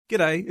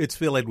G'day, it's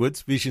Phil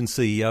Edwards, Vision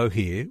CEO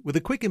here, with a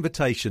quick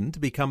invitation to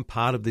become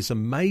part of this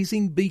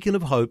amazing beacon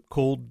of hope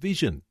called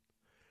Vision.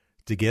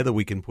 Together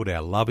we can put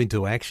our love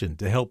into action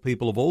to help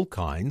people of all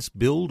kinds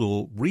build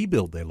or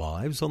rebuild their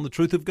lives on the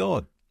truth of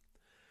God.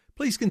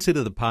 Please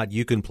consider the part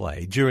you can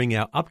play during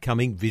our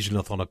upcoming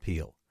Visionathon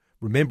appeal,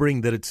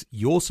 remembering that it's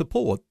your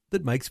support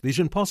that makes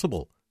Vision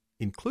possible,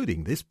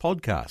 including this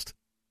podcast.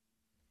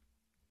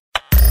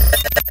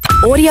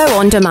 Audio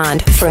on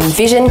demand from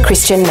Vision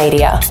Christian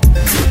Media.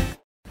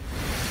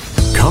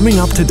 Coming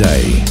up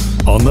today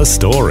on The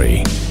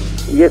Story.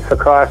 Youth for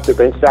Christ had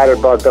been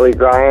started by Billy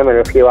Graham and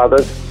a few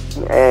others,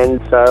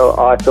 and so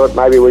I thought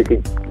maybe we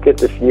could get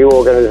this new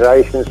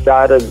organisation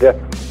started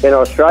in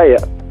Australia.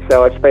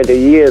 So I spent a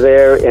year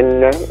there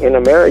in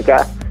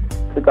America.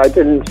 They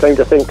didn't seem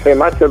to think too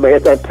much of me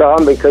at that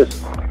time,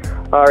 because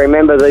I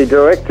remember the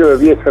director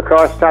of Youth for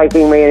Christ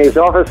taking me in his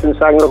office and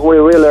saying, "Look, we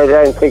really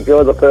don't think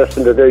you're the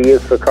person to do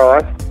Youth for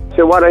Christ.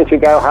 So why don't you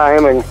go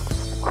home and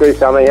do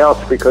something else,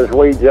 because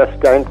we just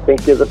don't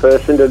think you're the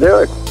person to do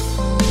it."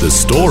 The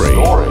Story.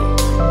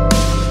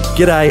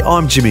 G'day,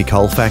 I'm Jimmy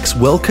Colfax.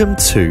 Welcome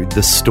to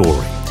The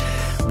Story.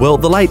 Well,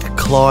 the late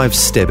Clive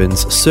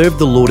Stebbins served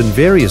the Lord in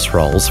various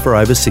roles for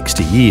over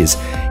 60 years,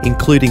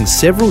 including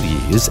several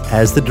years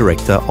as the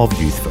Director of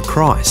Youth for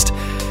Christ.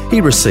 He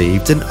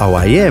received an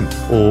OAM,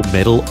 or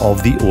Medal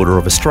of the Order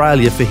of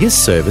Australia, for his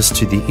service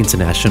to the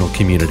international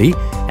community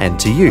and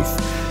to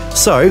youth.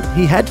 So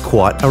he had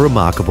quite a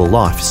remarkable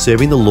life,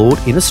 serving the Lord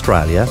in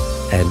Australia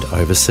and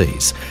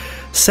overseas.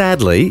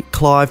 Sadly,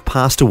 Clive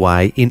passed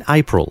away in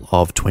April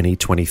of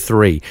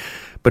 2023.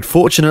 But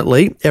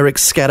fortunately, Eric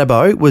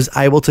Scatterbo was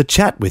able to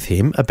chat with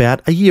him about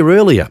a year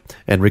earlier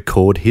and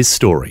record his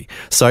story.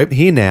 So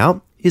here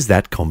now is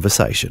that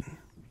conversation.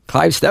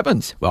 Clive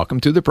Stebbins, welcome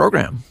to the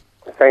program.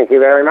 Thank you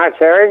very much,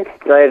 Eric.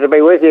 Glad to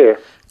be with you.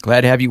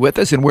 Glad to have you with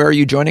us. And where are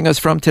you joining us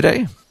from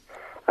today?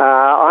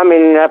 I'm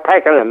in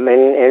Pakenham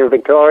in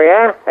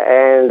Victoria,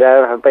 and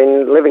I've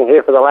been living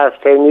here for the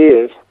last 10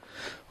 years.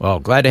 Well,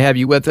 glad to have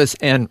you with us.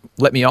 And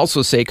let me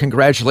also say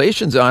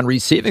congratulations on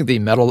receiving the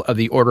Medal of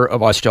the Order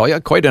of Australia.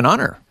 Quite an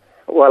honor.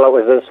 Well, it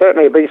was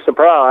certainly a big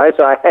surprise.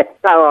 I had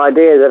no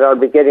idea that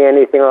I'd be getting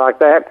anything like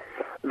that,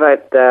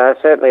 but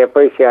certainly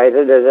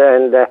appreciated it,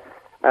 and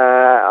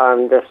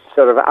I'm just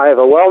sort of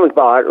overwhelmed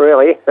by it,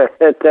 really.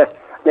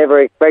 Never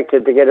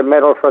expected to get a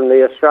medal from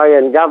the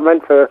Australian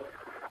government for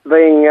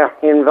being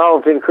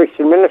involved in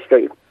Christian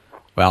ministry.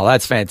 Well,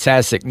 that's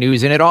fantastic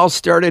news. And it all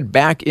started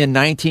back in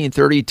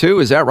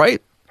 1932, is that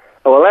right?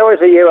 Well, that was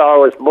the year I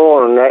was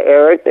born,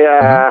 Eric, in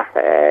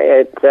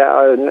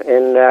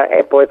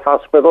Epworth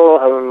Hospital.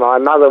 My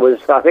mother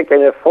was, I think,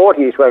 in her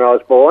 40s when I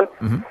was born.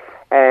 Mm-hmm.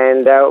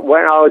 And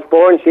when I was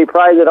born, she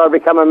prayed that I'd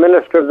become a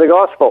minister of the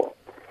gospel.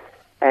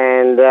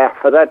 And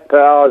for that,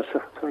 I was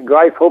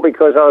grateful,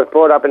 because I was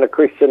brought up in a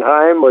Christian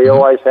home. We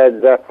always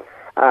had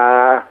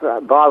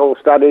Bible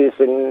studies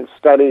and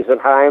studies at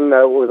home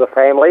with the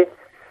family.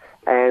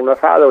 And my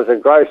father was a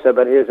grocer,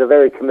 but he was a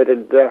very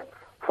committed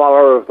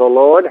follower of the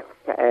Lord.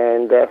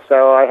 And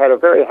so I had a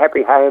very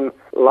happy home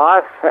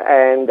life.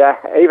 And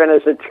even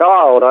as a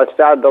child, I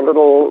started a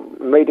little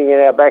meeting in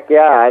our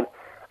backyard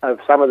of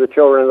some of the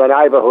children in the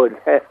neighbourhood.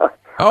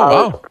 Oh, wow.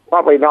 I was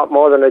probably not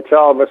more than a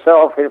child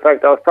myself. In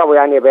fact, I was probably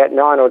only about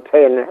 9 or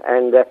 10,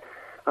 and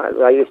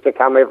they used to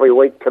come every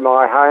week to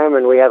my home,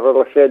 and we had a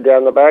little shed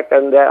down the back,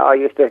 and I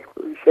used to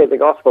share the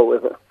gospel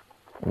with them.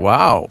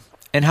 Wow.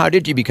 And how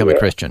did you become a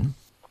Christian?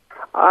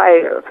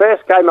 I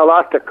first gave my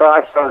life to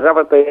Christ. I was up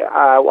at the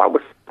what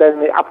was then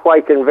the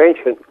Upway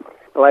Convention,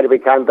 later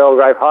became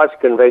Belgrave Heights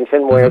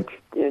Convention, where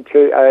it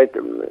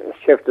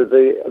shifted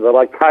the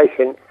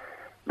location.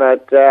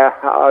 But I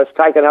was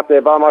taken up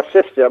there by my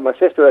sister. My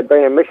sister had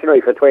been a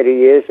missionary for 20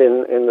 years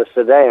in the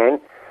Sudan,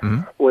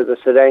 with the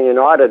Sudan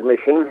United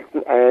Mission,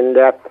 and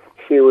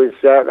she was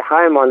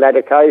home on that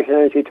occasion,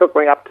 and she took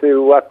me up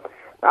to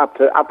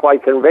Upway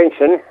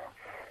Convention,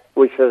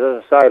 which, as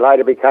I say,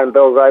 later became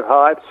Belgrave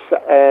Heights,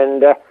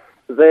 and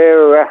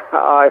there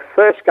I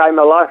first gave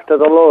my life to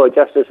the Lord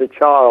just as a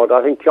child.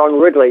 I think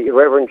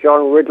Reverend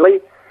John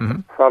Ridley,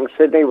 from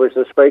Sydney, was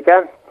the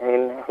speaker,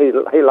 and he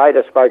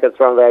later spoke at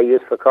some of our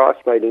Youth for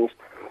Christ meetings.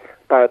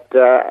 But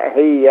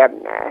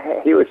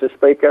he was the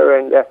speaker,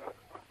 and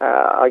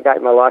I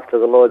gave my life to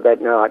the Lord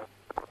that night.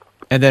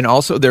 And then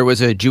also there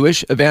was a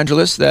Jewish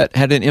evangelist that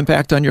had an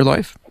impact on your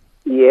life?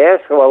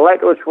 Yes, well,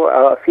 that was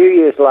a few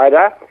years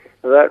later.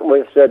 That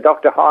was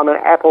Dr. Hyman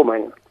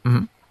Appleman.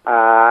 Mm-hmm.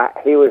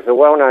 He was a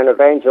well-known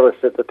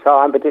evangelist at the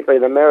time, particularly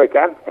in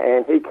America,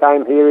 and he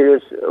came here. He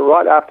was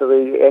right after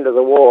the end of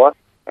the war,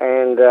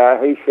 and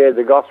he shared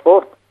the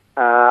gospel.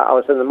 I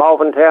was in the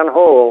Malvern Town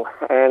Hall,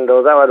 and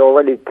although I'd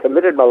already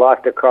committed my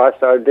life to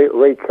Christ, I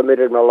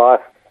recommitted my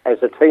life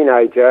as a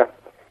teenager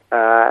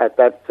at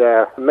that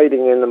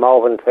meeting in the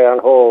Malvern Town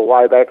Hall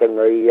way back in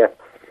the,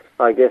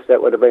 I guess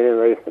that would have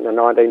been in the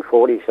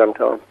 1940s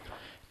sometime.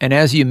 And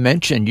as you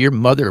mentioned, your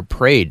mother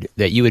prayed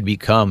that you would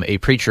become a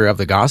preacher of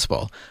the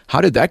gospel.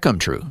 How did that come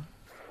true?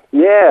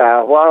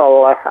 Yeah,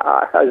 well,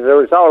 as a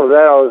result of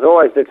that, I was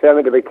always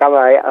determined to become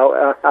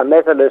a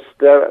Methodist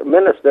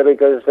minister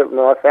because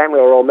my family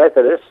were all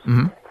Methodists.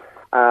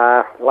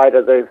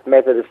 Later, the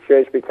Methodist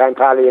Church became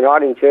part of the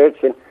Uniting Church,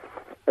 and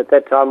at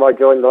that time I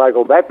joined the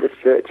local Baptist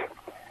church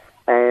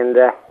and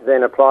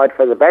then applied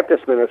for the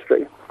Baptist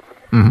ministry.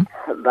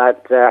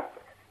 But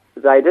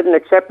they didn't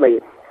accept me,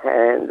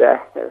 and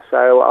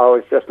so I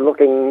was just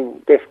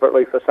looking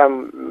desperately for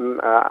some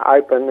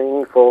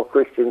opening for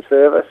Christian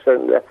service,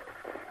 and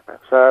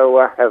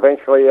so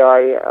eventually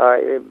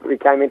I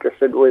became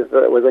interested with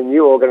a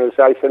new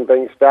organisation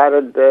being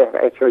started.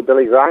 Actually,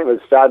 Billy Graham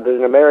had started it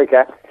in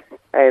America,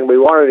 and we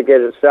wanted to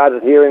get it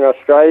started here in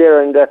Australia,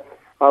 and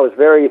I was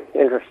very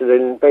interested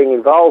in being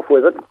involved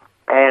with it.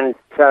 And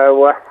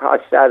so I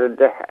started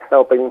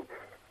helping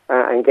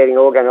and getting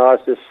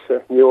organised this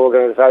new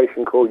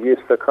organisation called Youth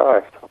for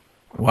Christ.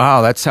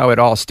 Wow, that's how it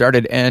all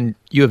started. And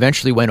you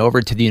eventually went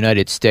over to the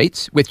United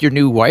States with your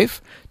new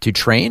wife to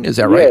train, is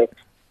that right?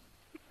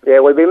 Yeah,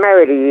 we've been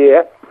married a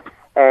year,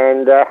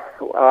 and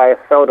I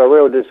felt a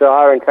real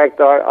desire. In fact,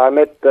 I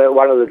met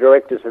one of the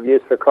directors of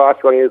Youth for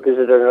Christ when he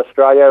visited in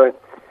Australia, and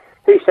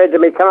he said to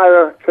me, come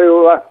over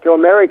to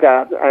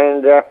America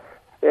and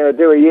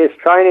do a year's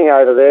training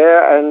over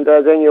there, and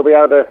then you'll be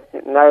able to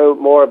know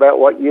more about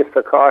what Youth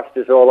for Christ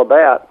is all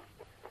about.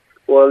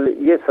 Well,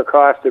 Youth for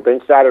Christ had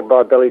been started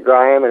by Billy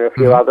Graham and a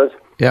few others,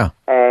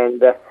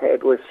 and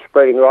it was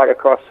spreading right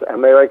across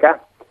America,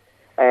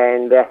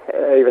 and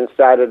even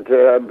started,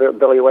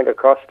 Billy went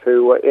across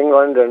to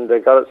England and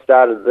got it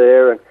started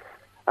there, and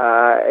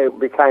it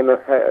became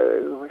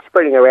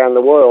spreading around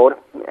the world,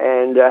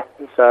 and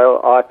so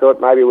I thought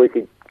maybe we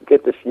could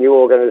get this new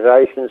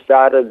organisation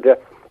started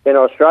in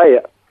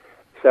Australia.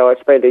 So I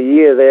spent a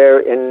year there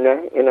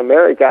in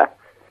America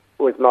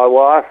with my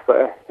wife.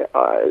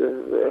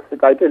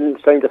 They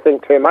didn't seem to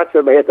think too much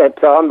of me at that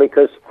time,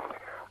 because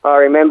I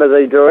remember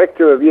the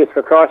director of Youth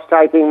for Christ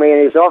taking me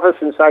in his office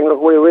and saying,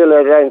 look, we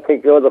really don't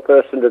think you're the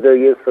person to do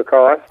Youth for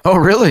Christ. Oh,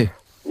 really?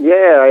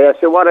 Yeah, I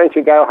said, why don't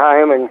you go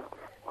home and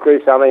do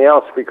something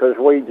else, because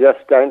we just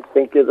don't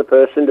think you're the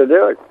person to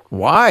do it.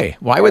 Why?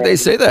 Why would they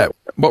say that?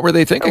 What were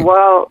they thinking?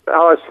 Well,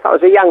 I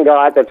was a young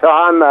guy at the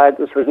time.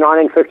 This was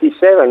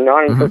 1957,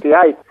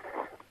 1958.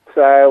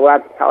 So I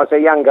was a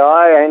young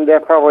guy and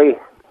probably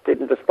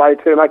didn't display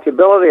too much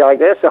ability, I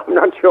guess. I'm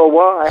not sure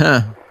why.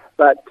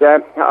 But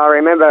I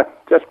remember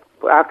just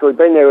after we'd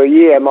been there a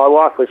year, my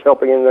wife was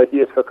helping in the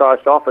Youth for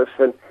Christ office,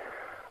 and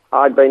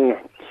I'd been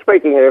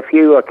speaking at a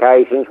few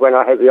occasions when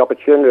I had the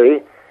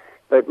opportunity.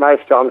 But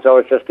most times I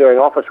was just doing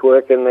office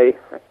work in the...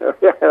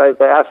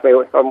 they asked me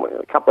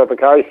on a couple of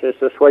occasions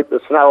to sweep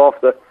the snow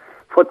off the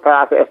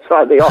footpath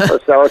outside the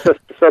office. So I was just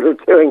sort of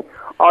doing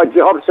odd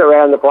jobs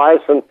around the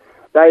place, and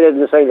they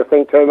didn't seem to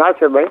think too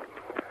much of me.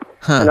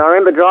 And I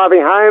remember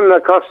driving home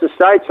across the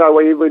state. So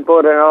we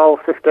bought an old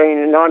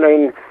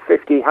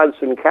 1950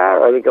 Hudson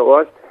car, I think it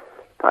was.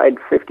 Paid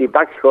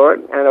 $50 for it,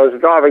 and I was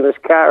driving this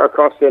car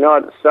across the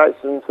United States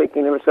and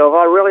thinking to myself,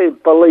 I really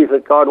believe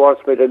that God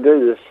wants me to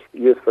do this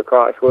Youth for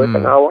Christ work,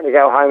 and I want to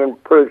go home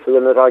and prove to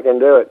them that I can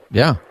do it.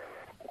 Yeah.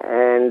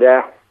 And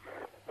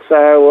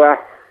so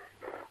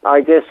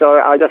I guess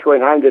I just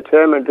went home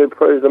determined to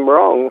prove them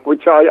wrong,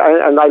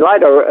 and they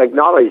later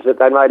acknowledged that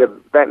they made a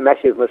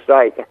massive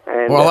mistake.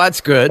 And, well,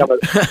 that's good.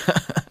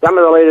 Some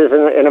of the leaders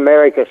in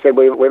America said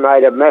we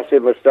made a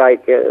massive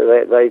mistake.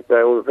 They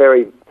were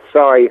very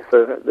sorry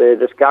for their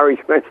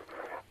discouragement.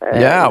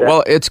 And,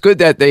 well, it's good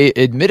that they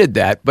admitted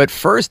that. But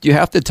first, you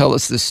have to tell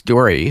us the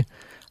story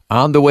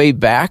on the way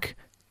back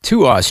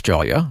to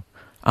Australia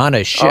on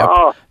a ship,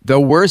 the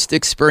worst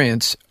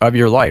experience of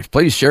your life.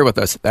 Please share with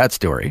us that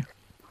story.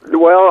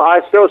 Well,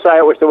 I still say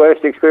it was the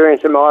worst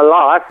experience in my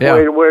life. Yeah.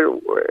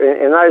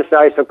 In those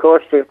days, of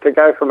course, to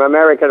go from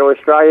America to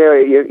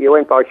Australia, you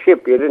went by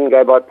ship. You didn't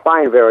go by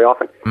plane very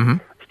often.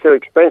 It's too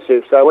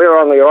expensive. So we were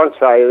on the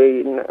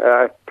Oronsay,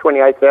 the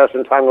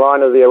 28,000-ton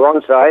line of the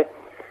Oronsay.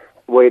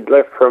 We'd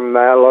left from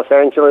Los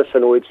Angeles,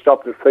 and we'd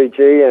stopped at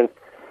Fiji and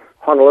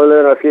Honolulu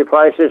and a few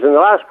places. And the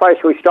last place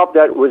we stopped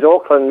at was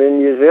Auckland in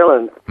New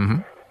Zealand.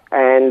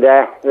 And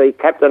the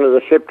captain of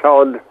the ship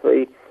told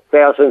the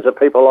thousands of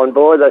people on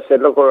board, they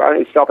said, look, we're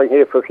only stopping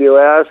here for a few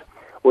hours.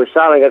 We're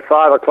sailing at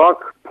 5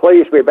 o'clock.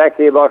 Please be back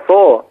here by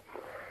 4.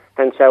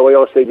 And so we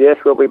all said, yes,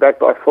 we'll be back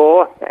by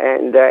 4.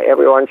 And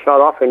everyone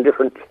shot off in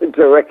different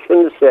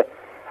directions to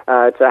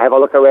have a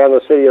look around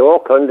the city of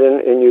Auckland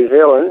in New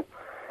Zealand.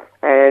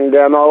 And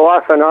my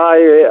wife and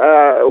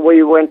I,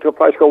 we went to a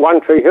place called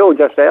One Tree Hill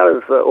just out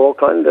of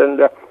Auckland.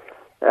 And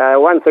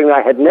one thing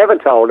they had never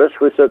told us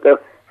was that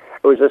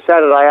it was a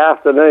Saturday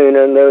afternoon,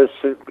 and there was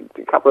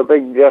a couple of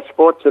big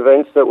sports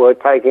events that were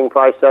taking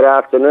place that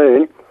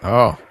afternoon.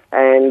 Oh.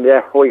 And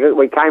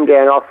we came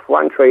down off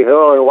One Tree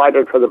Hill and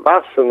waited for the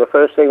bus, and the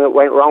first thing that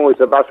went wrong was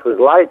the bus was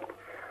late.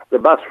 The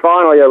bus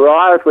finally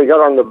arrived. We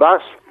got on the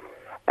bus,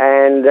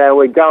 and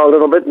we'd go a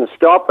little bit and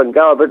stop and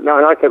go a bit. And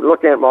I kept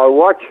looking at my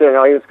watch, and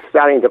I was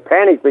starting to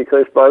panic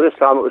because by this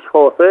time it was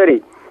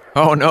 4:30.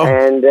 Oh, no.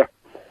 And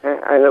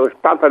and it was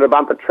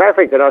bumper-to-bumper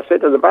traffic, and I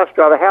said to the bus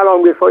driver, how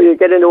long before you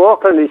get into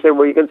Auckland? He said,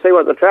 well, you can see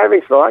what the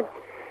traffic's like.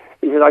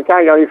 He said, I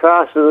can't go any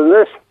faster than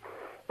this.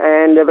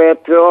 And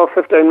about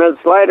 15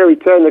 minutes later, he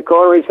turned the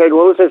corner. He said,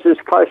 well, this is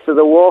as close to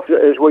the wharf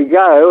as we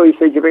go. He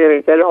said, you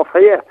better get off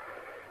here.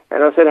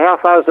 And I said, how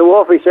far is the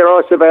wharf? He said,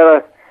 it's about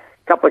a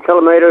couple of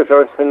kilometres,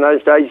 or in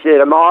those days, you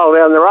said, a mile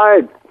down the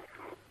road.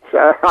 So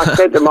I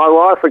said to my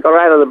wife, we got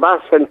out of the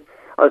bus, and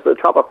I was at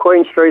the top of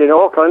Queen Street in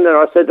Auckland, and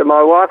I said to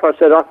my wife, I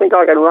said, I think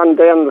I can run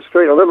down the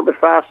street a little bit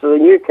faster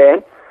than you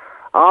can.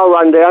 I'll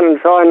run down and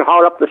try and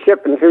hold up the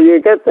ship until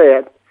you get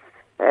there.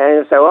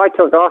 And so I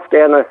took off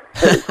down the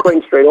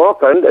Queen Street,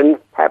 Auckland, and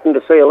happened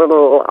to see a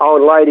little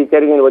old lady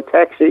getting into a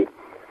taxi.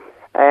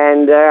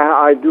 And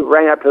I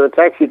ran up to the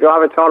taxi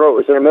driver, told her it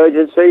was an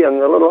emergency,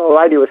 and the little old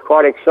lady was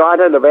quite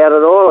excited about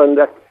it all, and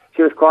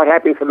she was quite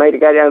happy for me to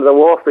go down to the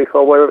wharf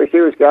before wherever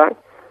she was going.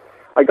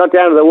 I got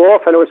down to the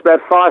wharf, and it was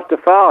about 5 to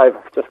 5,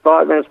 just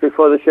 5 minutes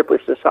before the ship was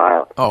to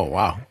sail. Oh,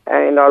 wow.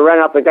 And I ran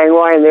up the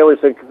gangway, and there was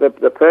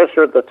the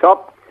purser at the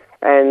top,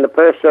 and the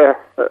purser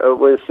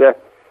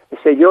he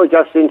said, you're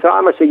just in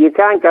time. I said, you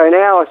can't go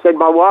now. I said,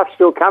 my wife's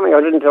still coming.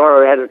 I didn't tell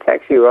her I had a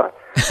taxi, right?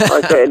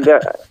 I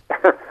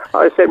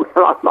said,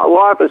 my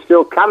wife is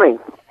still coming.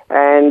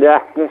 And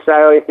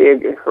so he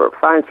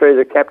phoned through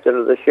the captain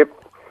of the ship,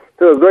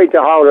 who agreed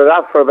to hold it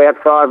up for about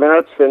 5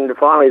 minutes. And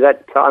finally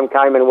that time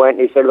came and went.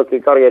 And he said, look,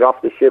 you've got to get off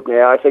the ship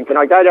now. I said, can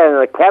I go down to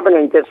the cabin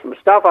and get some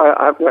stuff? I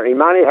haven't got any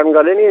money. I haven't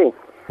got anything.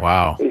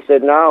 Wow. He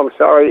said, no, I'm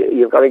sorry.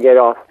 You've got to get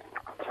off.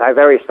 So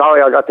very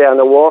slowly I got down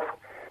the wharf.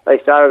 They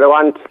started to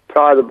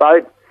untie the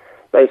boat.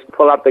 They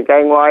pull up the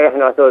gangway,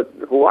 and I thought,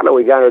 what are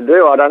we going to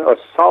do? I don't know a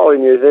soul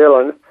in New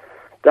Zealand.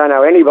 Don't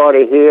know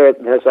anybody here,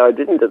 as I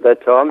didn't at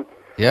that time.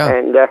 Yeah.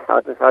 And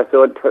I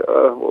thought,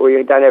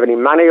 we don't have any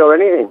money or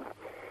anything.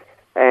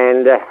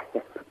 And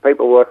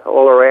people were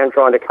all around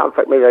trying to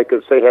comfort me. They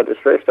could see how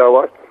distressed I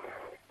was.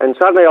 And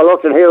suddenly I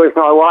looked, and here was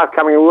my wife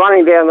coming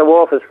running down the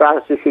wharf as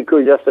fast as she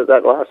could just at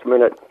that last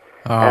minute.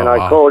 Oh, and I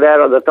wow. called out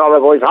at the top of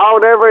the voice,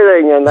 hold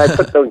everything, and they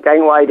put the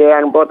gangway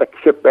down, brought the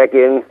ship back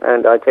in,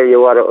 and I tell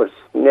you what, it was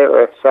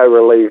never so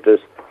relieved as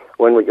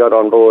when we got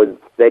on board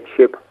that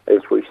ship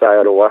as we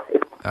sailed away.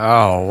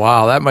 Oh,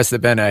 wow, that must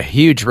have been a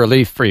huge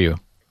relief for you.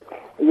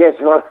 Yes,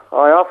 well,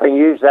 I often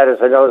use that as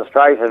an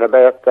illustration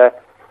about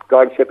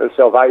God's ship of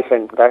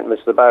salvation, don't miss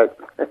the boat.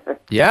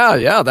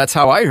 Yeah, that's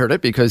how I heard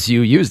it, because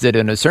you used it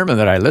in a sermon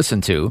that I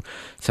listened to.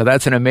 So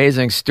that's an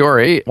amazing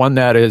story, one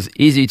that is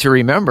easy to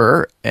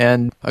remember,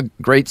 and a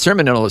great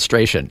sermon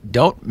illustration.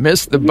 Don't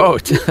miss the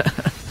boat.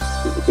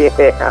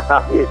 Yeah,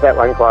 I've used that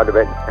one quite a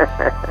bit.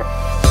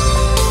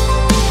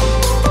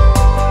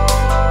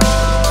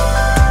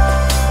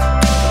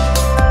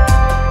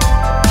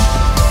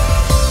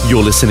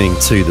 You're listening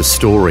to The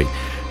Story.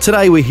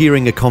 Today we're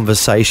hearing a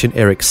conversation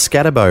Eric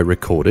Scatterbo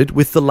recorded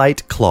with the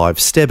late Clive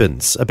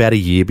Stebbins about a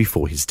year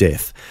before his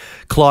death.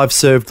 Clive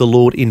served the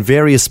Lord in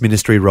various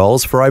ministry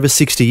roles for over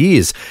 60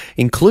 years,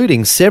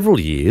 including several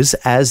years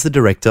as the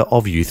Director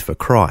of Youth for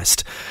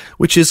Christ,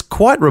 which is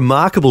quite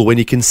remarkable when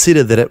you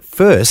consider that at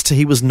first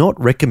he was not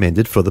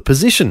recommended for the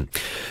position.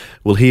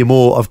 We'll hear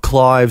more of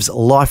Clive's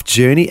life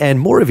journey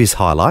and more of his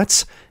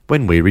highlights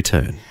when we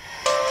return.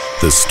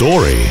 The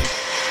Story.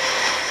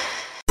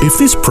 If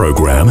this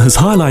program has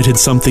highlighted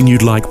something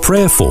you'd like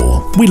prayer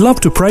for, we'd love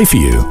to pray for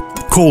you.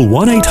 Call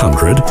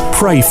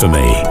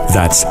 1-800-PRAY-FOR-ME.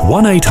 That's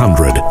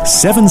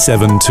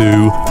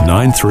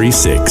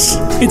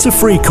 1-800-772-936. It's a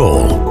free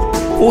call.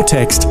 Or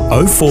text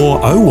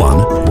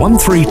 0401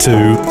 132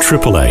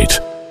 888.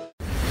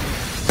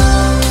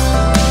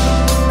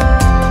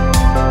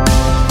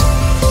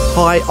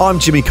 Hi, I'm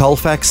Jimmy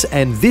Colfax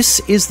and this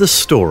is The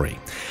Story.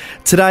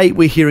 Today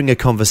we're hearing a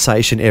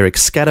conversation Eric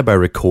Scatterbo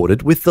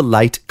recorded with the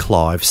late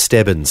Clive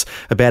Stebbins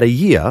about a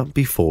year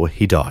before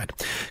he died.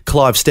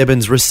 Clive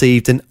Stebbins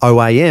received an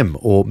OAM,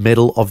 or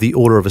Medal of the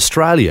Order of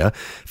Australia,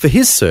 for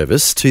his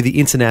service to the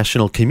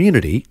international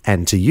community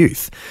and to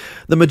youth.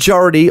 The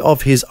majority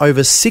of his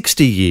over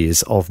 60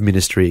 years of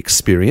ministry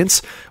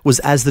experience was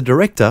as the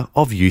Director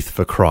of Youth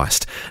for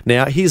Christ.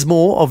 Now here's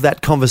more of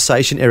that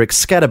conversation Eric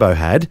Scatterbo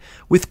had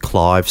with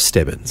Clive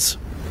Stebbins.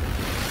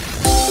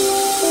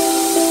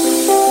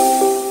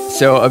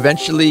 So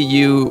eventually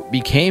you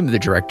became the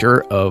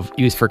Director of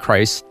Youth for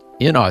Christ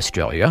in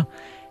Australia.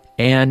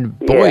 And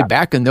boy, Yeah.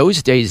 back in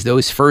those days,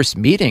 those first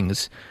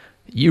meetings,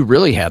 you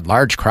really had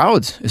large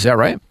crowds. Is that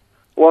right?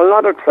 Well,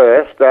 not at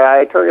first.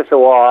 It took us a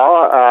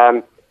while.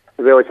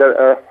 There was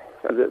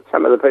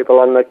some of the people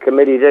on the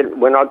committee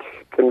were not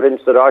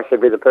convinced that I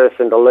should be the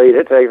person to lead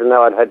it, even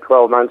though I'd had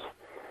 12 months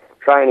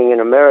training in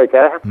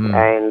America.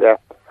 And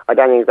I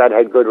don't think they'd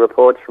had good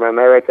reports from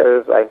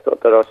America. They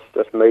thought that I was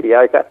just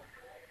mediocre,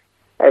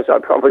 as I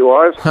probably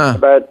was.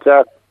 But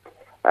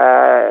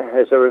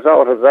as a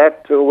result of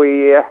that,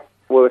 we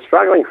were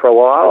struggling for a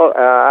while,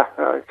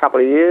 a couple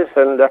of years,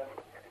 and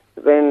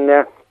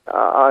then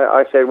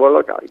I said, well,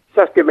 look,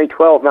 just give me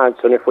 12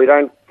 months, and if we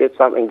don't get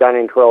something done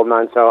in 12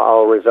 months,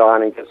 I'll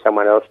resign and get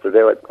someone else to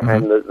do it.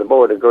 And the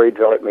board agreed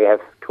to let me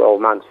have 12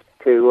 months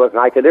to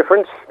make a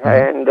difference,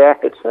 and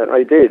it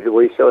certainly did.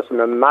 We saw some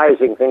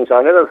amazing things.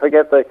 I'll never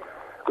forget the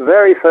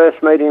very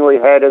first meeting we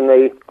had in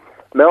the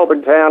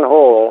Melbourne Town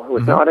Hall. It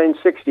was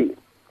 1960,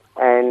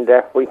 and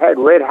we had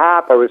Red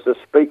Harper as the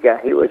speaker.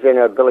 He was in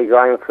a Billy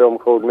Graham film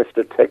called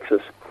Mr.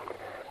 Texas,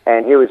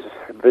 and he was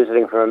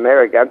visiting from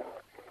America.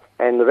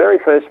 And the very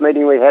first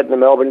meeting we had in the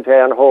Melbourne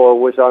Town Hall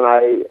was on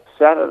a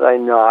Saturday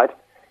night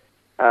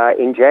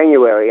in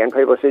January, and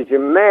people said, "You're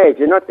mad,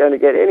 you're not going to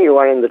get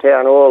anyone in the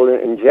Town Hall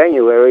in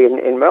January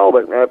in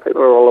Melbourne.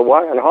 People are all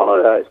away on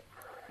holidays."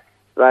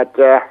 But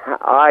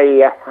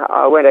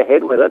I went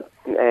ahead with it,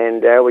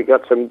 and we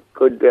got some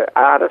good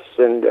artists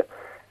and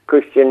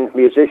Christian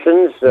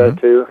musicians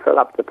to fill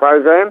up the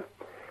program.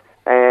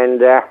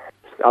 And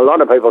a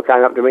lot of people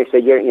came up to me and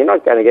said, "You're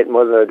not going to get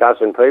more than a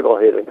dozen people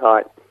here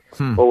tonight."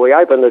 Well, we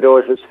opened the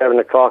doors at 7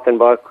 o'clock, and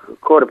by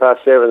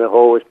 7:15, the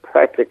hall was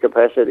packed to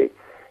capacity.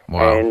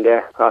 Wow. And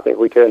I think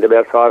we turned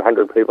about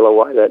 500 people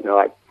away that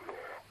night.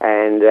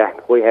 And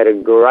we had a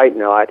great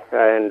night,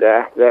 and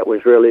that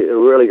was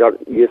really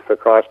got Youth for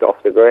Christ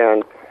off the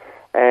ground.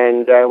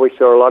 And we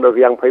saw a lot of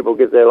young people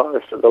give their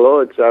lives to the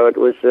Lord. So it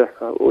was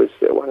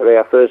one of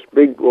our first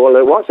it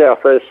was our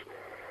first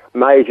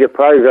major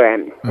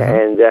program.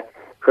 And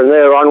from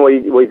there on,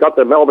 we got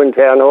the Melbourne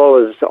Town Hall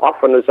as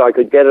often as I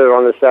could get it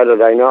on a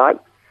Saturday night,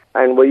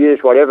 and we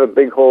used whatever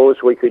big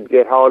halls we could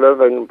get hold of,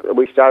 and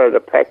we started to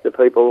pack the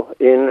people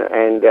in,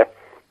 and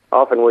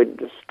often we'd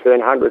just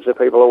turn hundreds of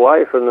people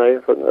away from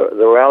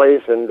the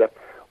rallies. And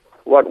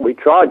what we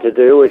tried to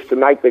do is to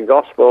make the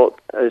gospel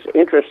as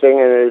interesting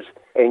and as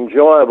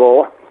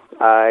enjoyable,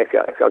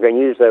 if I can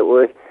use that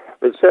word,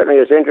 but certainly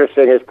as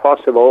interesting as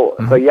possible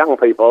for young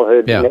people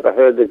who'd never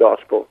heard the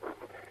gospel.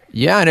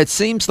 Yeah, and it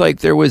seems like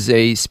there was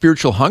a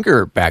spiritual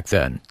hunger back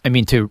then. I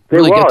mean, to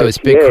really get those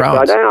big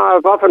crowds.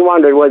 I've often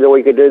wondered whether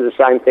we could do the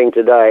same thing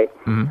today.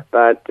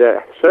 But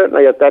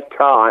certainly at that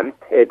time,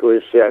 it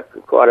was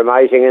quite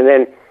amazing. And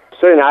then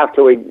soon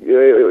after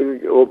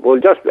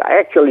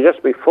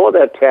just before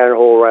that town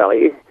hall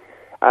rally,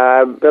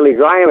 Billy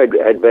Graham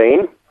had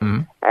been,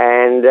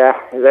 and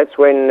that's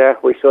when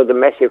we saw the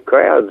massive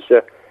crowds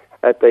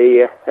at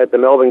the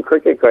Melbourne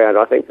Cricket Ground.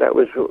 I think that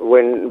was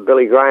when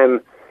Billy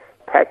Graham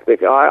packed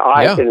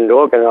I didn't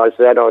organise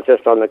that. I was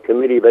just on the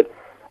committee, but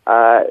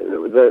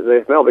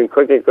the Melbourne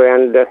Cricket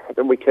Ground,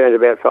 we turned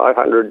about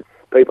 500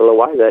 people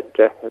away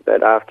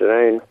that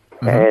afternoon.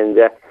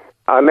 And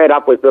I met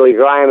up with Billy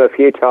Graham a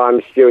few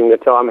times during the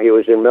time he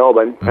was in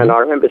Melbourne, and I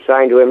remember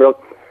saying to him,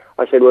 "Look,"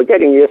 I said, "we're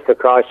getting Youth for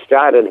Christ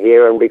started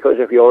here, and because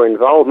of your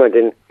involvement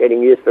in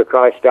getting Youth for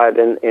Christ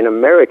started in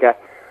America,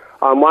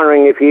 I'm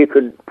wondering if you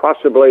could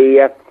possibly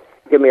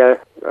give me a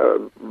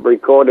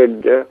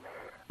recorded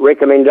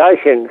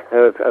recommendation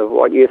of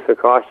what Youth for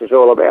Christ is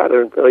all about."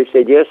 And Billy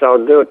said, "Yes,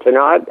 I'll do it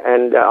tonight,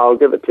 and I'll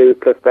give it to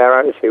Cliff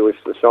Barrows, who was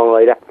the song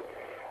leader."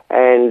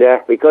 And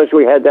because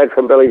we had that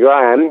from Billy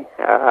Graham,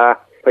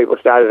 people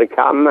started to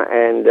come,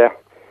 and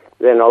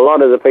then a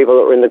lot of the people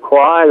that were in the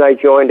choir, they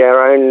joined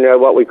our own,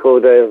 what we call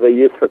the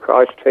Youth for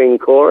Christ teen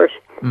chorus.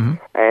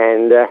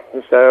 And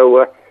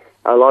so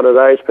a lot of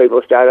those people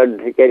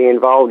started getting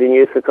involved in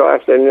Youth for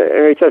Christ, and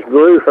it just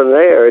grew from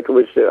there. It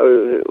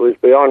was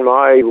beyond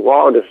my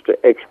wildest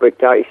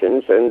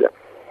expectations, and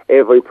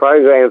every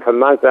program for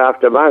month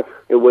after month,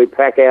 we'd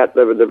pack out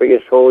the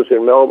biggest halls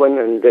in Melbourne,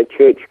 and the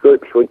church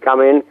groups would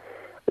come in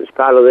as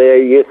part of their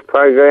youth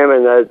program,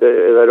 and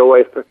they'd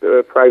always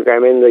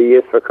program in the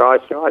Youth for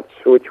Christ nights,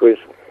 which was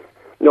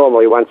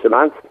normally once a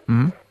month.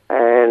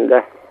 And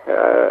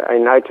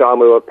in no time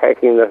we were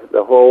packing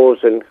the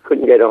halls and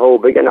couldn't get a hall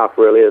big enough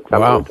really at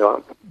some of the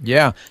time.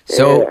 Yeah.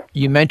 So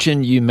you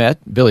mentioned you met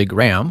Billy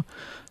Graham.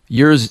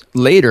 Years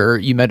later,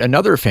 you met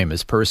another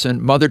famous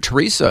person, Mother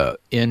Teresa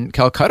in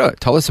Calcutta.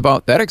 Tell us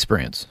about that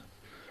experience.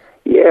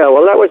 Yeah,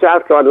 well, that was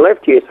after I'd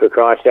left Youth for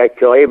Christ,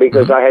 actually,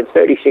 because I had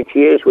 36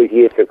 years with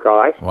Youth for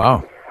Christ.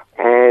 Wow.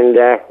 And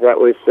that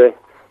was the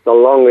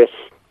longest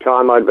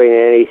time I'd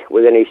been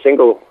with any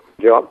single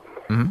job.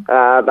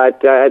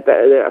 But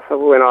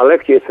when I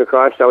left Youth for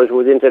Christ, I was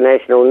with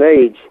International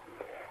Needs,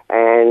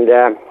 and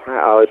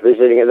I was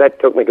visiting. That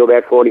took me to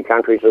about 40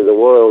 countries of the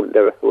world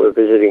that were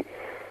visiting.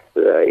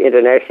 The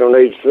International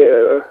Needs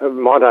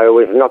motto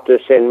was not to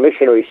send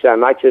missionaries so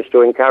much as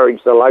to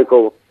encourage the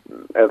local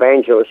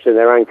evangelists in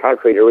their own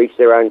country to reach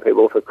their own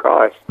people for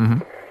Christ.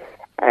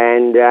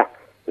 And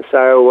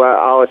so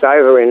I was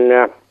over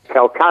in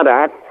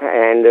Calcutta,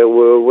 and we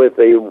were with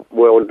the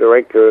world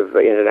director of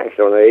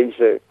International Needs,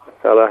 a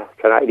fellow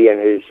Canadian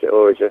who's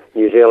a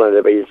New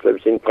Zealander, but he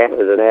lives in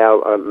Canada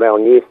now, Mel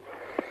Newth.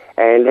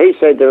 And he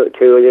said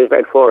there's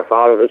about 4 or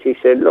 5 of us, he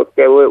said, "Look,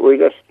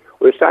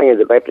 we're staying at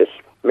the Baptist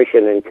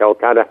Mission in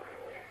Calcutta."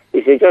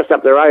 He said, "Just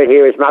up the road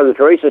here is Mother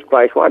Teresa's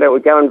place. Why don't we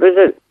go and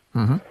visit?"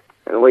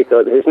 And we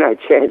thought, there's no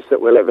chance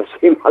that we'll ever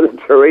see Mother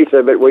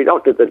Teresa, but we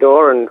knocked at the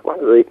door, and one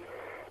of the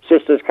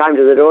sisters came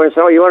to the door and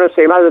said, "Oh, you want to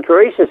see Mother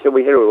Teresa?" So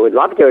we said, "Well, we'd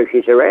love to if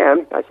she's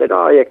around." I said,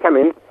 "Oh, yeah, come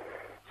in."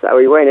 So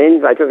we went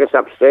in, they took us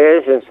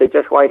upstairs and said,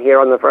 "Just wait here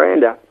on the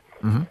veranda."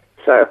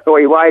 So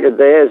we waited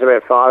there, there's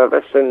about 5 of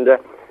us, and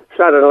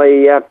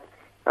suddenly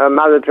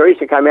Mother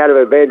Teresa came out of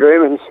her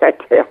bedroom and sat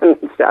down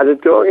and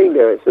started talking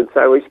to us. And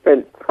so we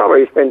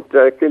probably spent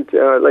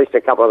at least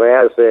a couple of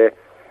hours there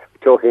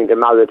talking to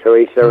Mother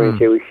Teresa, and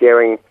she was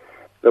sharing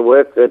the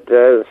work that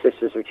the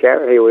Sisters of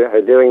Charity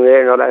are doing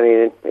there, not only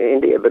in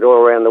India but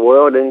all around the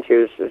world. And she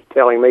was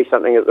telling me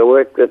something of the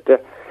work that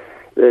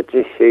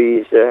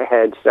she's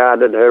had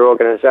started. Her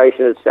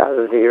organisation had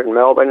started here in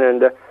Melbourne,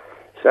 and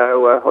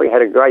so we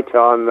had a great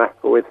time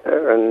with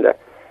her, and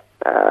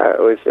it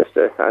was just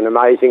an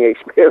amazing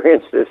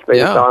experience to spend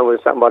time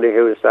with somebody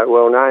who was so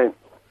well known.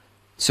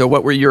 So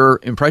what were your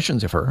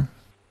impressions of her?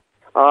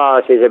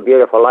 Oh, she's a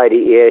beautiful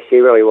lady. Yeah, she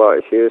really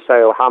was. She was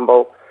so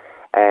humble,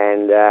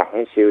 and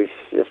she was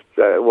just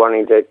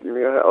wanting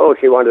to, all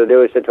she wanted to do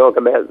was to talk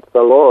about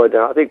the Lord.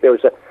 And I think there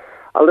was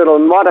a little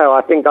motto,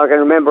 I think I can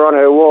remember on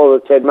her wall,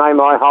 that said, "May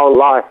my whole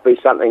life be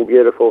something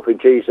beautiful for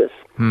Jesus."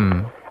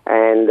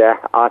 And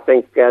I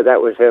think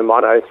that was her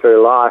motto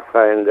through life,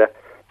 and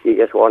she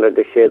just wanted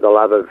to share the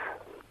love of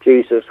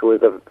Jesus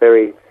with the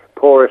very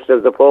poorest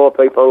of the poor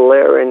people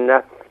there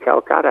in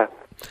Calcutta.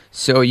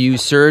 So you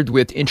served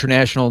with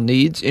international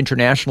needs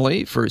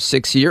internationally for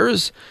 6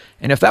 years,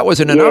 and if that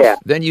wasn't enough,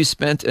 then you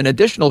spent an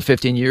additional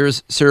 15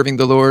 years serving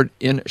the Lord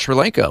in Sri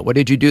Lanka. What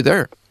did you do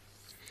there?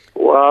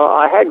 Well,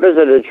 I had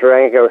visited Sri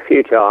Lanka a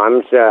few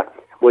times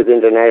with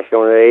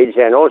international needs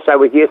and also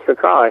with Youth for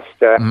Christ.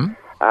 So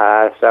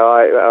I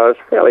was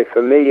fairly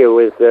familiar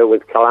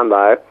with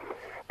Colombo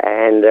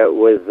and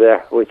with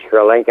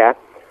Sri Lanka.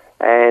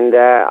 And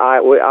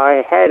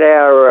I had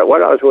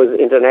when I was with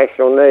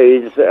International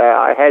Needs,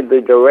 I had the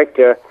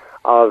director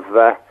of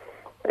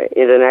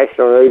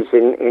International Needs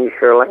in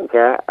Sri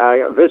Lanka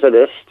visit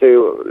us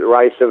to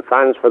raise some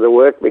funds for the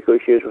work, because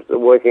she was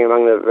working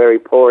among the very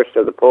poorest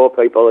of the poor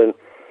people, in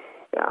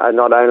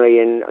not only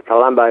in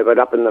Colombo but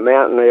up in the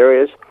mountain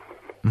areas.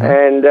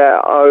 And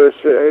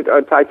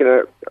I'd taken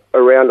her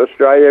around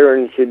Australia,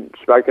 and she'd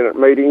spoken at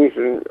meetings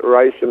and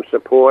raised some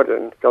support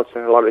and got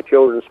a lot of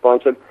children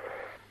sponsored.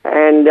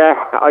 And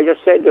I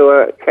just said to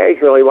her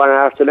casually one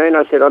afternoon,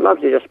 I said, "I'd love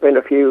to just spend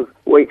a few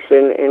weeks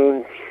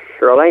in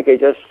Sri Lanka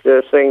just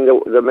seeing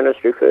the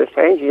ministry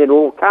firsthand." She said,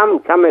 "Well, come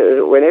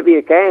whenever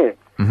you can."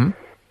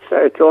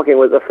 So talking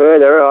with her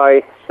further,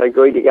 I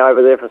agreed to go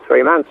over there for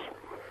 3 months.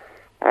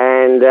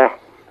 And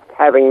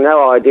having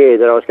no idea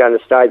that I was going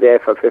to stay there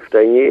for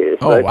 15 years.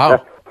 Oh,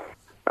 wow.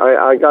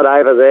 I got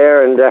over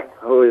there and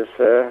was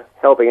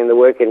helping in the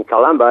work in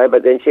Colombo,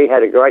 but then she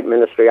had a great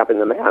ministry up in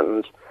the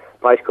mountains,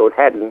 a place called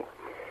Haddon.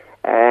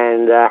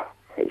 And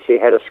she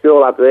had a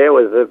school up there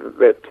with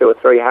about 200 or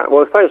 300.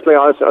 Well, firstly,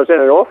 I was in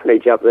an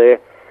orphanage up there.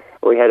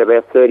 We had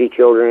about 30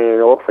 children in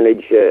an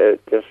orphanage,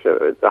 just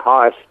the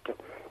highest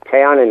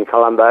town in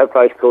Colombo, a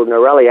place called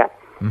Norelia.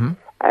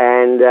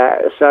 And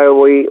so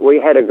we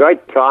had a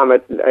great time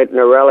at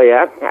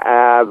Norelia,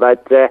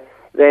 but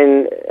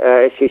then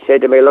she said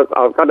to me, "Look,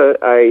 I've got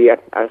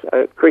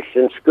a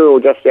Christian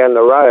school just down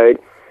the road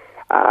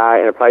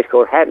in a place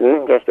called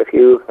Hatton, just a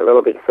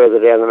little bit further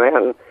down the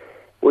mountain.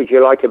 Would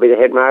you like to be the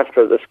headmaster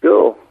of the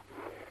school?"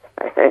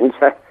 And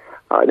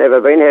I'd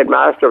never been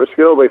headmaster of a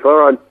school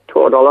before. I'd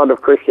taught a lot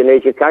of Christian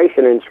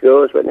education in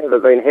schools, but never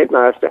been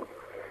headmaster.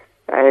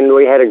 And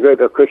we had a group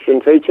of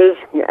Christian teachers,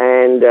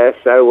 and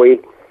so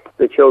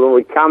the children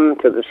would come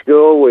to the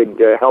school. We'd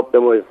help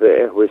them with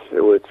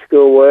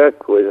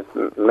schoolwork, with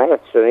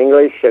maths and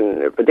English,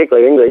 and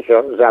particularly English.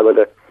 I was able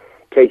to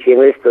teach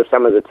English because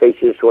some of the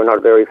teachers were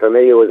not very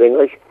familiar with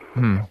English.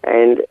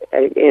 And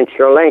in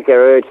Sri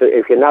Lanka,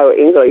 if you know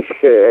English,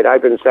 it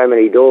opens so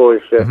many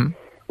doors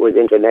with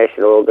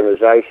international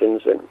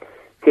organisations, and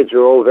kids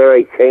were all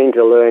very keen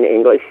to learn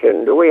English.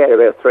 And we had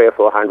about 300 or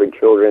 400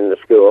 children in the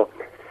school,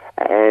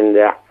 and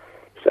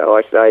so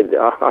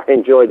I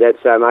enjoyed that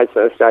so much.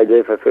 I stayed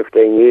there for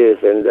 15 years,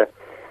 and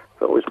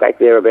I was back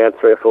there about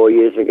 3 or 4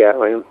 years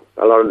ago, and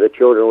a lot of the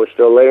children were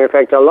still there. In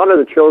fact, a lot of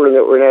the children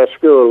that were in our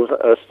schools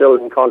are still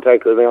in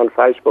contact with me on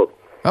Facebook.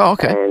 Oh,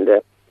 okay. And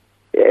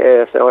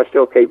so I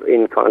still keep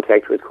in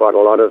contact with quite a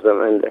lot of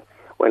them. And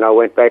when I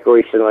went back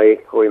recently,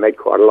 we met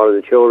quite a lot of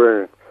the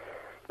children.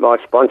 My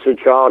sponsored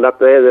child up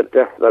there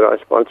that I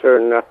sponsor,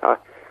 and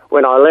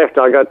when I left,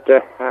 I got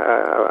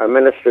a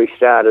ministry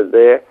started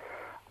there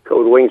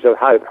called Wings of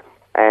Hope.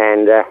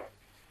 And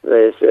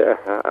there's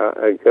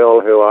a girl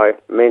who I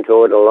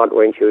mentored a lot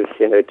when she was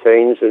in her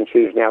teens, and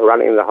she's now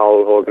running the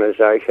whole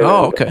organisation.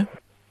 Oh, okay.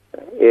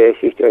 Yeah,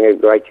 she's doing a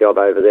great job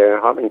over there.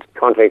 I'm in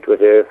contact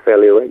with her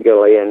fairly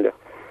regularly, and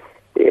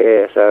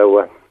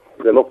so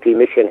the Mukti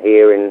Mission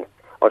here in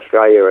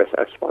Australia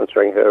are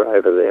sponsoring her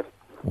over there.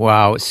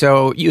 Wow.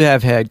 So you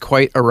have had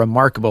quite a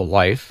remarkable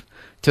life,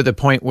 to the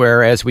point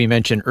where, as we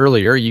mentioned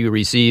earlier, you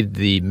received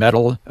the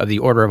Medal of the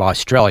Order of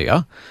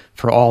Australia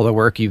for all the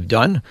work you've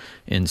done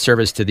in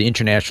service to the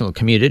international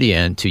community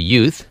and to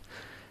youth.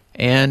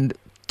 And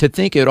to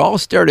think it all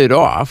started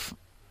off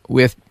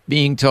with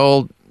being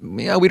told,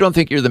 "Yeah, we don't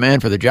think you're the man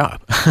for the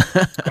job."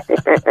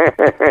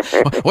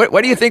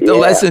 What do you think the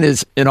lesson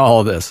is in all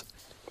of this?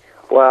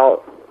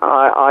 Well,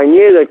 I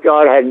knew that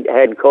God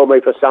had called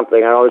me for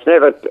something, and I was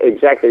never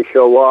exactly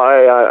sure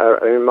why.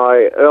 In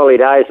my early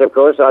days, of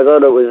course, I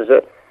thought it was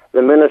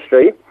the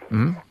ministry,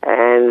 and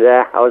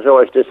I was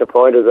always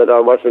disappointed that I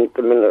wasn't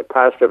the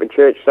pastor of a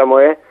church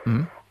somewhere.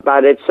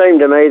 But it seemed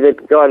to me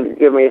that God had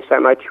given me so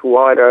much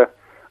wider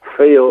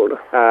field.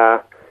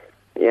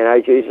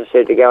 Jesus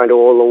said to go into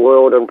all the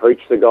world and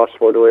preach the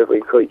gospel to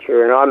every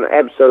creature, and I'm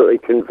absolutely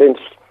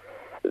convinced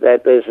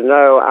that there's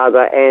no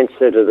other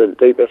answer to the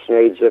deepest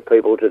needs of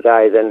people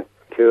today than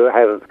to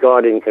have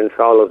God in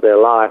control of their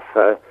life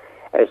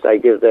as they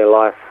give their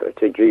life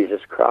to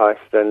Jesus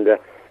Christ. And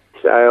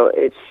so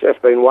it's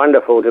just been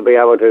wonderful to be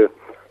able to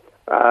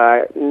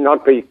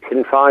not be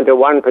confined to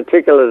one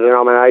particular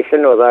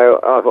denomination, although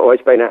I've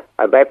always been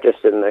a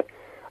Baptist in the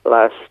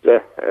last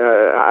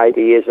 80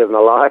 years of my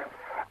life.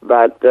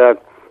 But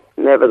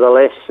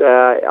nevertheless,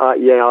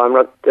 I'm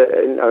not.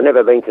 I've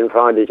never been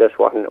confined to just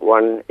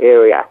one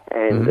area,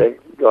 and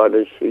God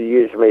has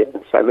used me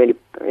in so many.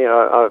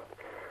 I've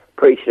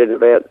preached in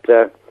about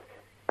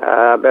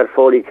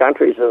 40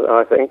 countries,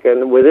 I think,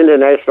 and with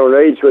international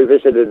needs, we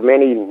visited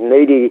many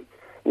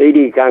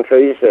needy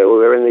countries. We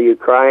were in the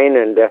Ukraine,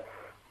 and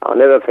I'll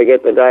never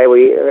forget the day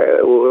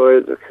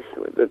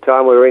the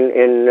time we were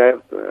in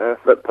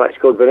a place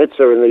called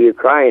Vinnytsia in the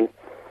Ukraine,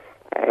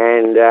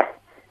 and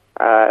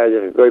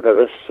a group of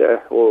us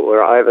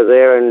were over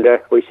there, and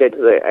we said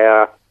to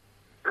our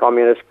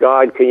communist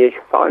guide, "Can you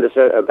find us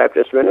a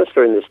Baptist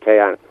minister in this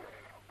town?"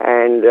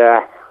 And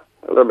a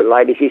little bit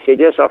later she said,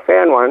 "Yes, I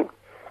found one."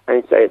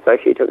 And so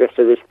she took us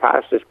to this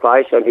pastor's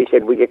place, and he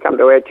said, "Would you come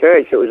to our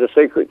church?" It was a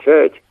secret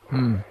church.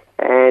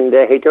 And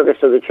he took us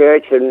to the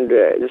church, and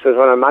this was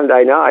on a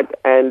Monday night,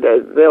 and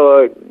there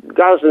were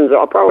dozens,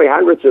 or probably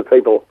hundreds of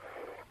people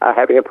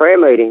having a prayer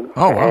meeting.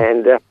 Oh, wow.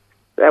 And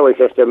that was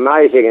just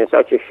amazing, and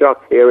such a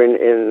shock here in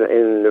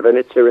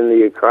Vinnytsia in the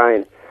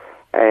Ukraine.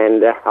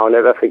 And I'll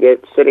never forget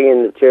sitting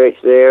in the church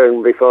there,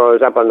 and before I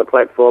was up on the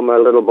platform, a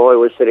little boy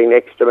was sitting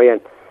next to me, and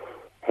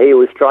he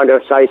was trying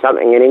to say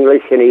something in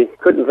English, and he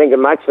couldn't think of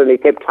much, and he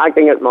kept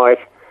tugging at my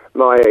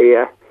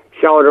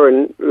shoulder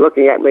and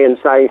looking at me and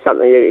saying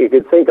something he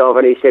could think of,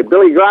 and he said,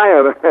 "Billy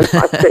Graham." And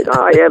I said,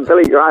 "Oh yeah,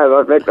 Billy Graham,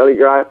 I've met Billy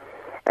Graham."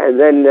 And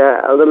then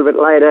a little bit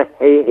later,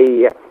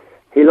 he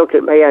looked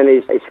at me, and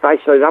his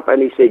face lit up,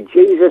 and he said,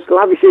 "Jesus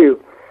loves you."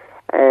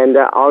 And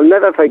I'll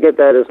never forget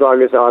that as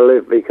long as I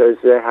live, because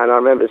and I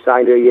remember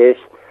saying to her, "Yes,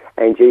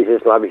 and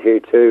Jesus loves you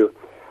too."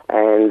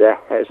 And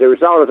as a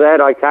result of that,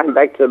 I came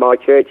back to my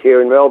church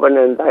here in Melbourne,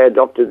 and they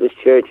adopted this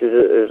church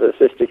as a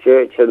sister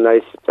church, and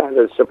they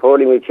started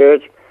supporting the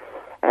church.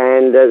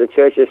 And the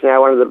church is now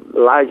one of the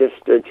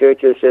largest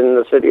churches in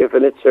the city of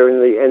Vinnytsia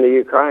in the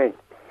Ukraine.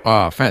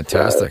 Oh,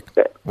 fantastic.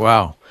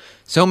 Wow.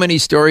 So many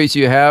stories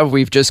you have.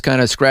 We've just kind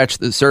of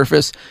scratched the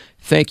surface.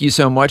 Thank you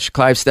so much,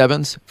 Clive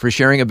Stebbins, for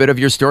sharing a bit of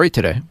your story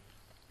today.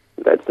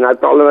 That's no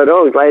problem at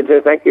all. Glad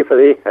to. Thank you for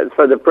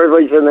the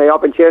privilege and the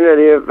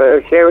opportunity of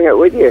sharing it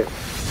with you.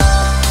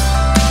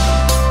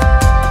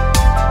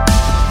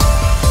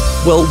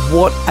 Well,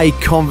 what a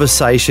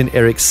conversation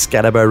Eric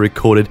Scatterbo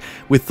recorded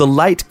with the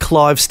late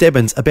Clive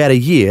Stebbins about a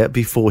year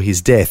before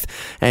his death.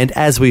 And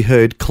as we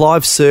heard,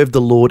 Clive served the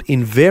Lord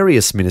in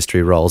various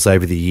ministry roles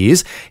over the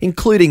years,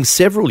 including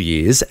several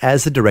years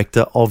as the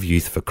Director of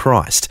Youth for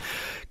Christ,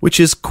 which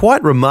is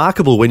quite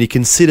remarkable when you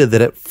consider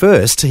that at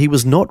first he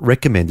was not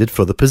recommended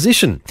for the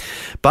position.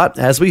 But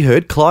as we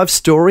heard, Clive's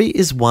story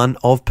is one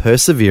of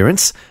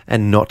perseverance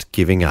and not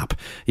giving up.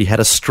 He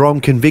had a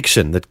strong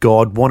conviction that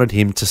God wanted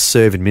him to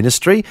serve in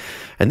ministry,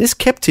 and this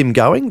kept him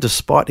going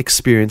despite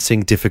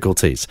experiencing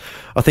difficulties.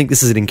 I think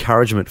this is an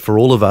encouragement for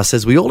all of us,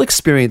 as we all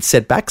experience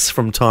setbacks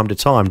from time to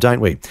time,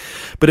 don't we?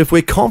 But if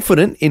we're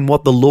confident in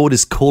what the Lord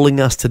is calling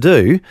us to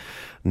do,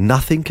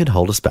 nothing can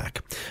hold us back.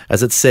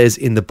 As it says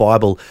in the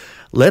Bible,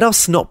 "Let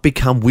us not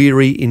become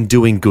weary in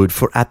doing good,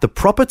 for at the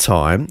proper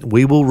time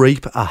we will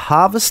reap a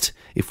harvest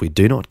if we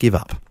do not give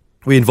up."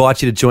 We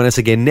invite you to join us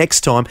again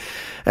next time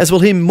as we'll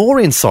hear more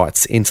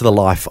insights into the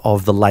life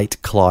of the late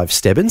Clive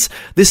Stebbins,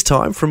 this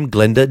time from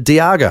Glenda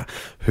Diaga,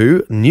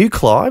 who knew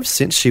Clive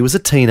since she was a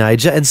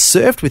teenager and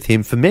served with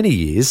him for many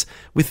years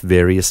with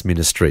various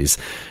ministries.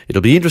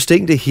 It'll be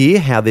interesting to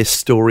hear how their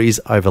stories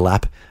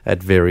overlap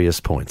at various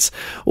points.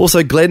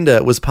 Also,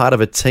 Glenda was part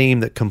of a team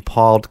that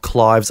compiled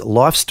Clive's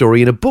life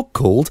story in a book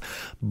called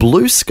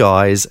Blue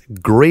Skies,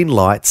 Green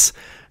Lights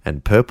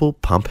and Purple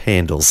Pump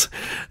Handles.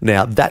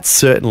 Now, that's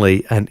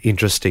certainly an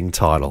interesting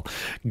title.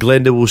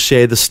 Glenda will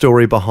share the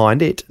story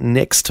behind it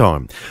next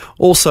time.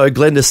 Also,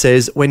 Glenda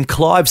says when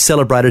Clive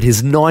celebrated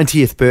his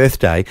 90th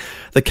birthday,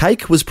 the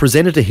cake was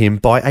presented to him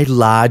by a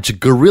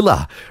large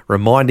gorilla,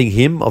 reminding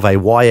him of a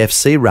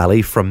YFC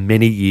rally from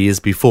many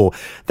years before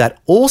that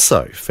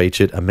also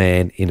featured a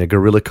man in a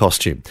gorilla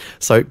costume.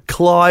 So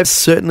Clive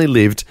certainly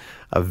lived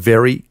a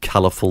very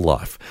colourful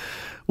life.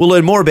 We'll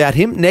learn more about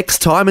him next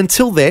time.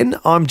 Until then,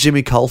 I'm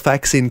Jimmy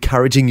Colfax,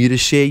 encouraging you to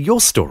share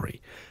your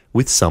story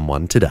with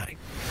someone today.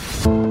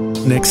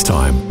 Next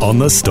time on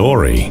The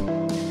Story.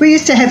 We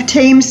used to have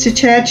teams to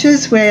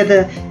churches where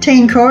the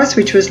teen chorus,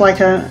 which was like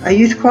a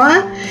youth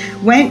choir,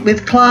 went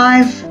with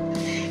Clive,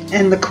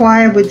 and the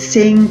choir would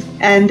sing,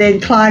 and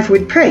then Clive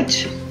would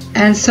preach.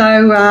 And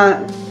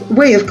so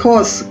we, of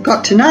course,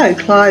 got to know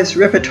Clive's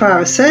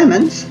repertoire of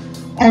sermons,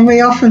 and we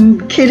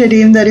often kidded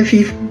him that if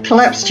he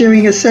collapsed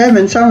during a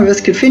sermon, some of us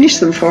could finish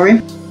them for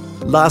him.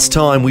 Last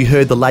time we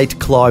heard the late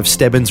Clive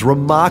Stebbins'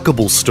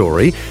 remarkable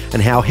story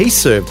and how he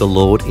served the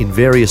Lord in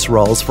various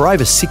roles for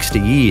over 60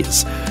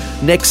 years.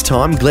 Next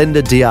time,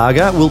 Glenda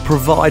Diaga will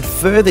provide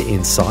further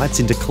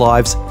insights into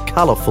Clive's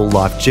colourful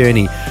life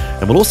journey,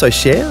 and will also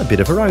share a bit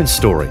of her own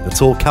story.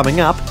 That's all coming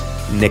up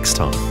next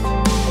time.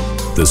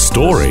 The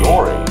Story.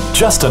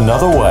 Just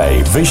another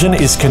way Vision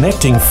is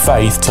connecting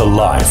faith to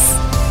life.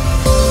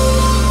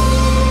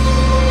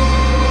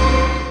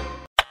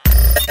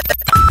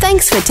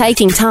 Thanks for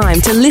taking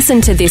time to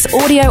listen to this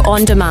audio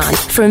on demand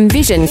from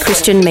Vision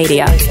Christian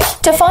Media.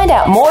 To find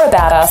out more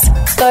about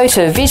us, go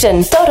to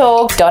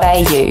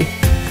vision.org.au.